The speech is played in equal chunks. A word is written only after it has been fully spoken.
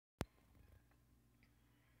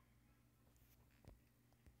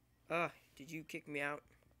Did you kick me out?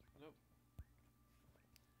 Nope.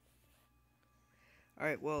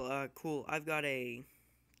 Alright, well, cool. I've got a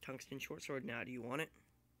tungsten short sword now. Do you want it?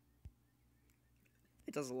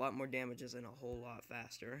 It does a lot more damage and a whole lot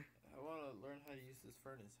faster. I want to learn how to use this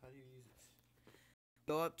furnace. How do you use it?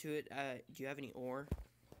 Go up to it. Do you have any ore?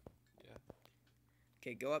 Yeah.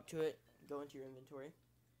 Okay, go up to it. Go into your inventory.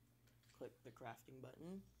 Click the crafting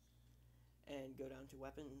button. And go down to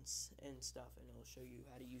weapons and stuff, and it'll show you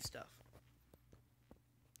how to use stuff.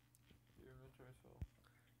 Your inventory's full.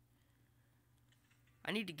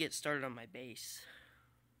 I need to get started on my base.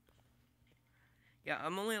 Yeah,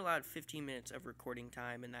 I'm only allowed 15 minutes of recording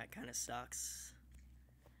time, and that kind of sucks.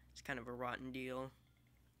 It's kind of a rotten deal.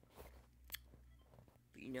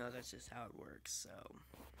 But you know, that's just how it works, so.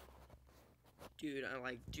 Dude,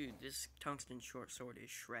 this tungsten short sword is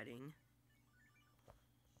shredding.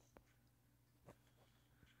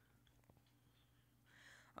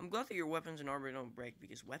 I'm glad that your weapons and armor don't break,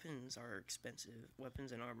 because weapons are expensive.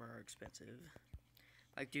 Weapons and armor are expensive.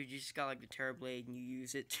 Like, dude, you just got, like, the Terra Blade and you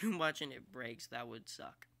use it too much and it breaks. That would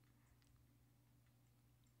suck.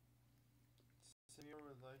 Seymour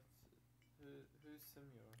would like who's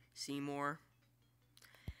Seymour? Seymour.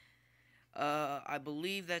 I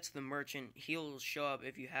believe that's the merchant. He'll show up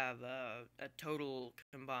if you have a total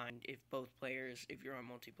combined, if both players, if you're on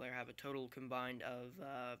multiplayer, have a total combined of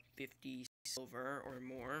 50 silver or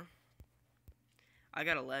more. I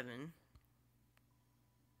got 11.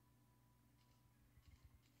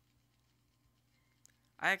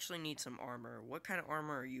 I actually need some armor. What kind of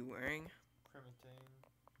armor are you wearing?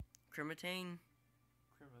 Crematine?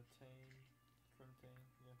 Yeah.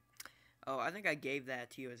 Oh, I think I gave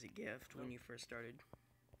that to you as a gift when you first started.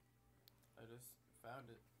 I just found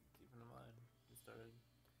it, keeping in mind. We started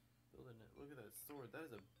building it. Look at that sword. That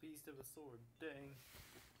is a beast of a sword. Dang.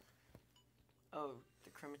 Oh,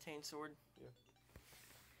 the Crematine sword? Yeah.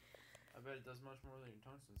 I bet it does much more than your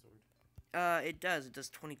tungsten sword. It does. It does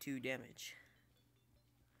 22 damage.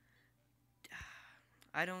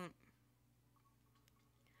 I don't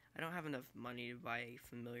have enough money to buy a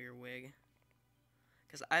familiar wig.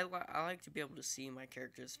 Because I like to be able to see my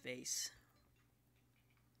character's face.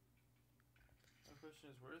 My question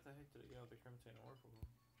is, where the heck did it get all the Crematine ore from?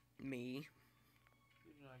 Me.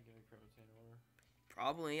 You did not get a Crematine ore.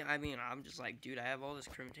 Probably. I mean, I'm just like, dude, I have all this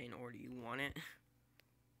Crematine ore. Do you want it?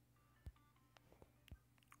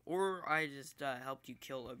 Or I just helped you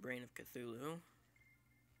kill a Brain of Cthulhu.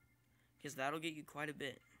 Because that'll get you quite a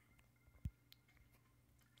bit.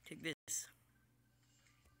 Take this.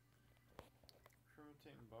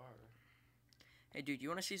 Crematine bar. Hey, dude, you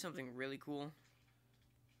want to see something really cool?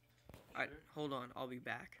 Sure. Alright, hold on. I'll be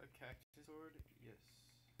back. A cactus sword? Yes.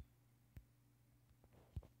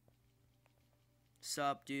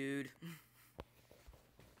 Sup, dude?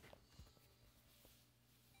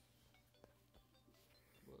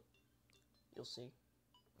 What? You'll see.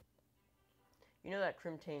 You know that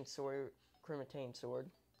Crematine sword?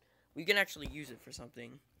 We can actually use it for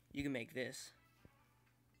something. You can make this.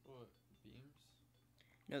 What? Beams?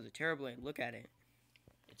 No, the Terra Blade. Look at it.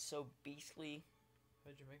 It's so beastly.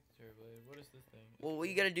 How'd you make the Terra Blade? What is this thing? Well, what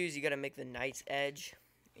you gotta do is you gotta make the Knight's Edge,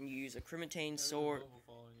 and you use a Crematine sword.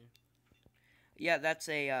 Yeah, that's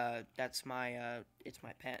it's my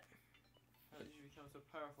pet. How did you become so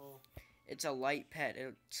powerful? It's a light pet,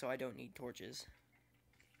 so I don't need torches.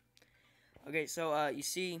 Okay, so you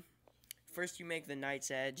see, first you make the Knight's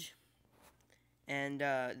Edge, and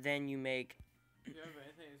then you make. Do you have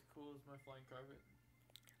anything as cool as my flying carpet?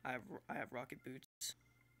 I have rocket boots.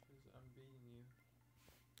 'Cause I'm beating you.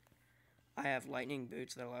 I have lightning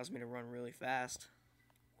boots that allows me to run really fast.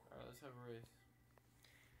 Alright, let's have a race.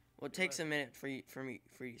 Well, it takes a minute for you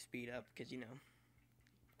to speed up, because you know.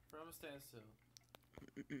 We're almost standstill.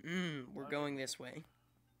 We're going this way.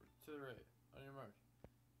 To the right. On your mark.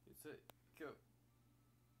 Get set. Go.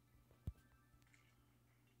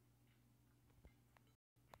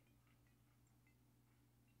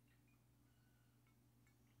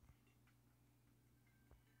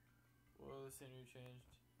 Whoa, the scenery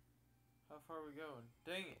changed. How far are we going?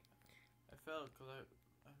 Dang it! I fell because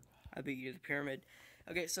I beat you to the pyramid.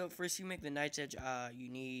 Okay, so first you make the Knight's Edge. You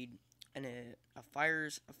need a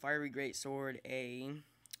fiery great sword,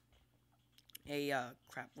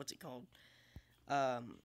 crap, what's it called? A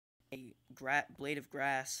blade of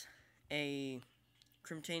grass, a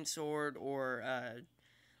Crimtane sword, or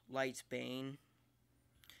Light's Bane.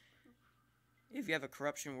 If you have a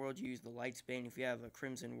Corruption World, you use the Light's Bane. If you have a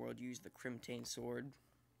Crimson World, you use the Crimtane sword.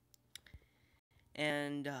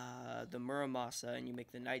 And the Muramasa, and you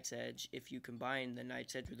make the Knight's Edge. If you combine the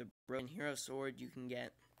Knight's Edge with a Broken Hero Sword, you can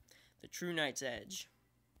get the True Knight's Edge.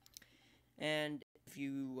 And if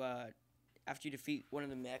you after you defeat one of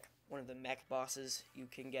the mech bosses, you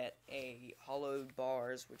can get a hollowed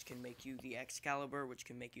bars, which can make you the Excalibur, which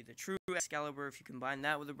can make you the true Excalibur if you combine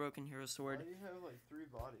that with a broken hero sword. Why do you have like 3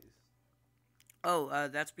 bodies? Oh,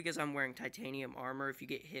 that's because I'm wearing titanium armor. If you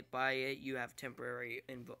get hit by it, you have temporary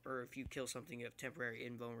or if you kill something, you have temporary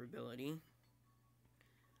invulnerability,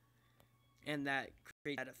 and that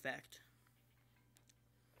creates that effect.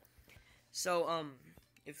 So,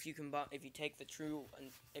 if you take the true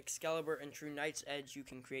Excalibur and true Knight's Edge, you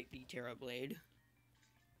can create the Terra Blade.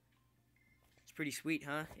 It's pretty sweet,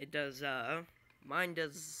 huh? It does, mine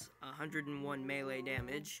does 101 melee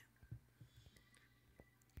damage.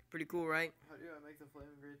 Pretty cool, right? How do I make the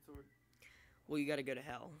flaming greatsword? Well, you gotta go to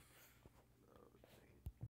hell. Oh, dang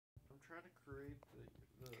it. I'm trying to create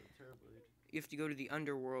the Terra Blade. You have to go to the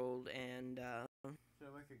underworld and, Can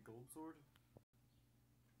I make a gold sword?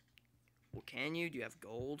 Well, can you? Do you have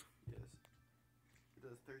gold? Yes. It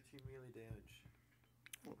does 13 melee damage.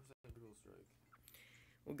 4% critical strike.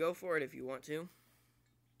 Well, go for it if you want to.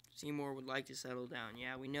 Seymour would like to settle down.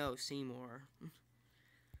 Yeah, we know, Seymour. You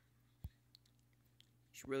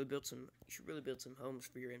should really build some homes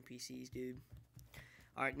for your NPCs, dude.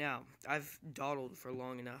 Alright, now, I've dawdled for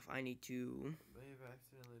long enough. I need to... May have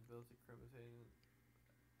accidentally built a cremating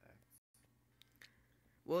axe.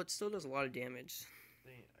 Well, it still does a lot of damage.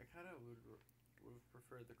 Dang it, I kind of would have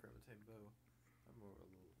preferred the cremating bow. I'm more a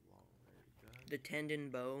little long-range guy. The tendon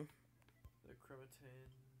bow. The cremating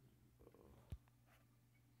bow.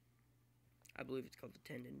 I believe it's called the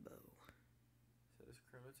tendon bow. So it's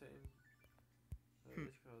cremating.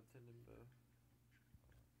 It's called tendon bow.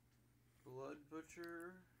 Blood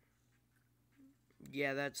butcher.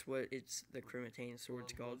 Yeah, that's what it's the cremating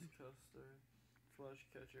sword's called. Flesh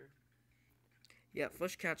catcher. Yeah,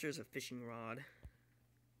 flesh catcher is a fishing rod.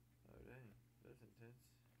 Oh dang, that's intense.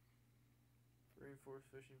 Reinforced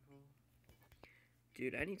fishing pole.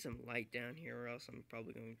 Dude, I need some light down here or else I'm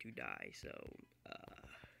probably going to die, so,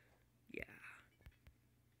 yeah.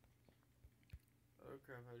 Oh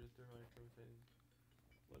crap, I just threw my cremating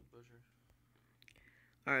blood butcher.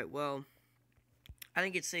 Alright, well, I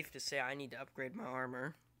think it's safe to say I need to upgrade my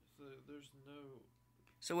armor. So there's no...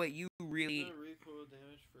 So wait, you really... There's no recoil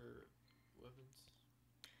damage for weapons?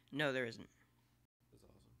 No, there isn't. That's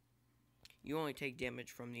awesome. You only take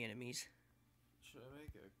damage from the enemies. Should I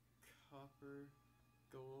make a copper,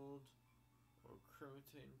 gold, or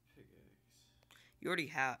cremating pickaxe? You already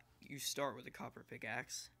have... You start with a copper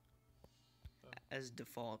pickaxe as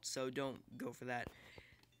default, so don't go for that.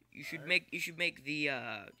 You should make the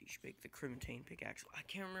cremating pickaxe. I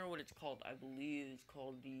can't remember what it's called. I believe it's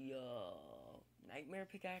called the nightmare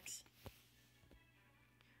pickaxe.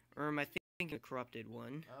 Or am I thinking a corrupted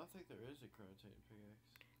one? I don't think there is a cremating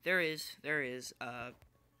pickaxe. There is. I'm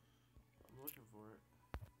looking for it.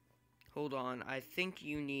 Hold on. I think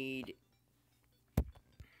you need...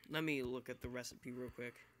 Let me look at the recipe real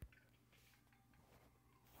quick.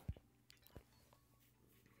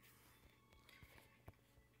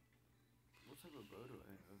 What type of bow do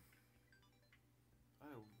I have? I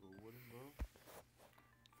have a wooden bow.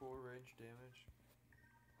 4 range damage.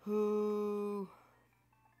 Who?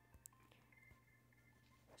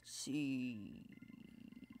 Let's see.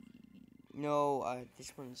 No,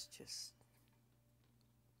 this one's just...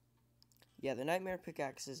 Yeah, the nightmare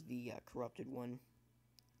pickaxe is the corrupted one.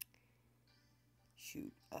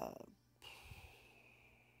 Shoot.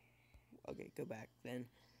 Okay, go back then.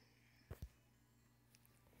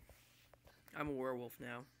 I'm a werewolf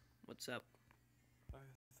now. What's up? I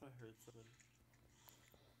thought I heard something.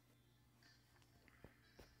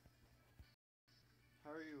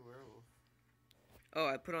 How are you a werewolf? Oh,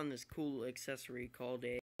 I put on this cool accessory called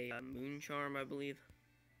a moon charm, I believe.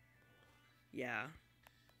 Yeah.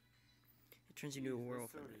 It turns you into a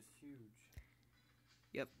werewolf. This sword is huge.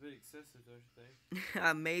 Yep. It's a bit excessive, don't you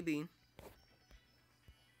think? Maybe.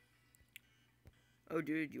 Oh,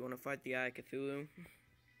 dude, you want to fight the Eye of Cthulhu?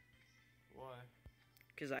 Why?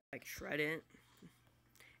 Because I shred it.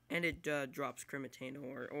 And it drops crematin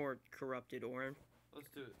ore, or corrupted ore. Let's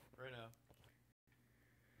do it, right now.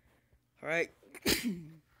 Alright. Better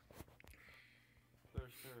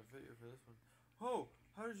start a video for this one. Oh!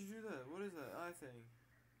 How did you do that? What is that eye thing?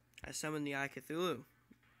 I summoned the Eye of Cthulhu.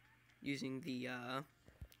 Using the,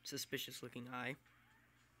 suspicious looking eye.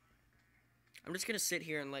 I'm just gonna sit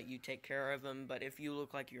here and let you take care of him, but if you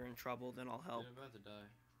look like you're in trouble, then I'll help. Dude, I'm about to die.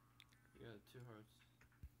 You got 2 hearts.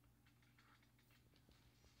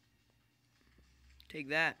 Take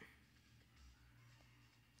that.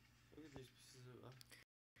 Look at these pieces of...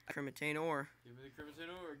 Crematin ore. Give me the crematin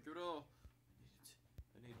ore. Give it all.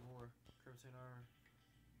 I need more crematin armor.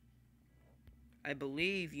 I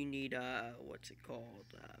believe you need what's it called?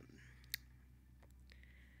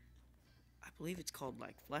 I believe it's called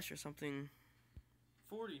like flesh or something.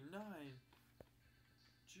 49.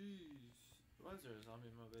 Jeez. Why is there a zombie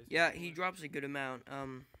in my basement? Yeah, he drops a good amount.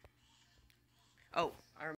 Oh,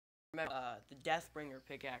 I remember. The Deathbringer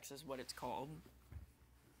pickaxe is what it's called.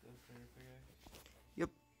 Deathbringer pickaxe? Yep.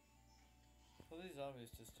 Well, these zombies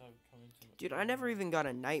just stop coming to me. Dude, I never even got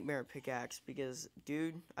a nightmare pickaxe because,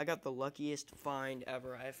 dude, I got the luckiest find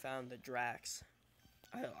ever. I found the Drax.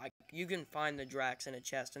 You can find the Drax in a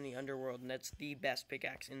chest in the underworld, and that's the best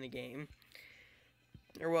pickaxe in the game.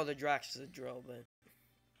 Or, well, the Drax is a drill, but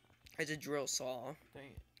it's a drill saw.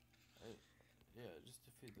 Dang it. Yeah, just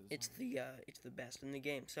defeat this. It's the best in the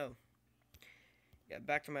game. So, yeah,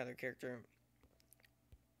 back to my other character.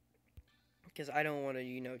 Because I don't want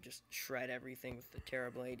to, just shred everything with the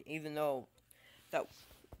Terra Blade, even though that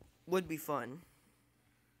would be fun.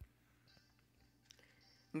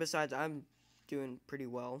 And besides, I'm doing pretty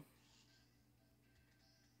well.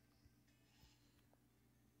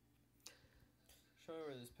 Show me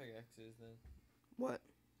where this pickaxe is then. What?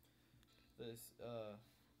 This,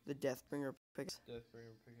 The Deathbringer pickaxe?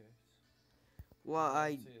 Deathbringer pickaxe. Well,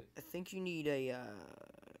 I I think you need a,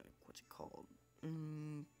 what's it called?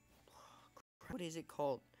 What is it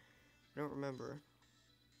called? I don't remember.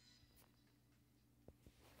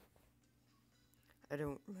 I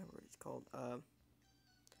don't remember what it's called. Like,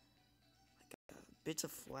 bits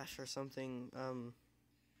of flesh or something.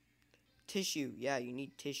 Tissue. Yeah, you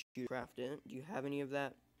need tissue to craft it. Do you have any of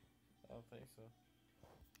that? I don't think so.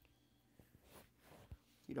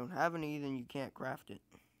 If you don't have any, then you can't craft it.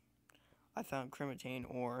 I found crematine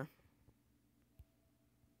ore.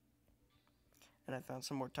 And I found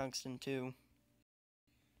some more tungsten, too.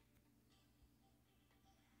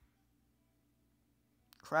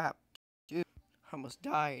 Crap. Dude, I almost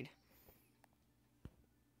died.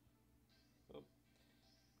 Well,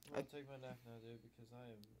 I'm gonna take my nap now, dude, because I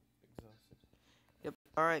am exhausted. Yep.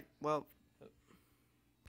 Alright, well,